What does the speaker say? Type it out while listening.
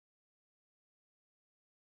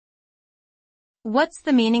What's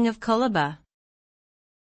the meaning of coolabah?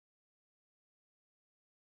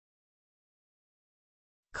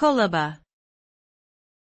 Coolabah.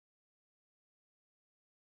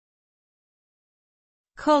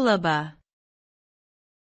 Coolabah.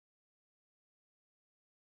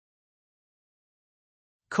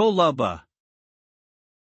 Coolabah.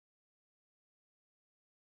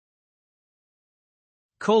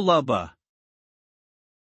 Coolabah.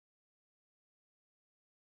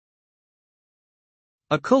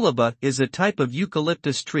 A coolabah is a type of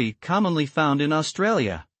eucalyptus tree commonly found in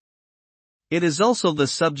Australia. It is also the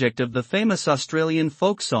subject of the famous Australian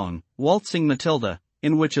folk song, Waltzing Matilda,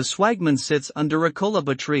 in which a swagman sits under a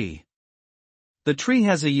coolabah tree. The tree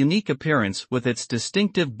has a unique appearance with its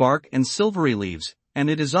distinctive bark and silvery leaves, and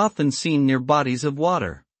it is often seen near bodies of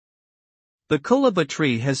water. The coolabah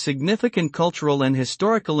tree has significant cultural and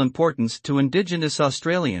historical importance to Indigenous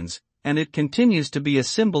Australians, and it continues to be a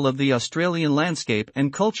symbol of the Australian landscape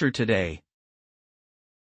and culture today.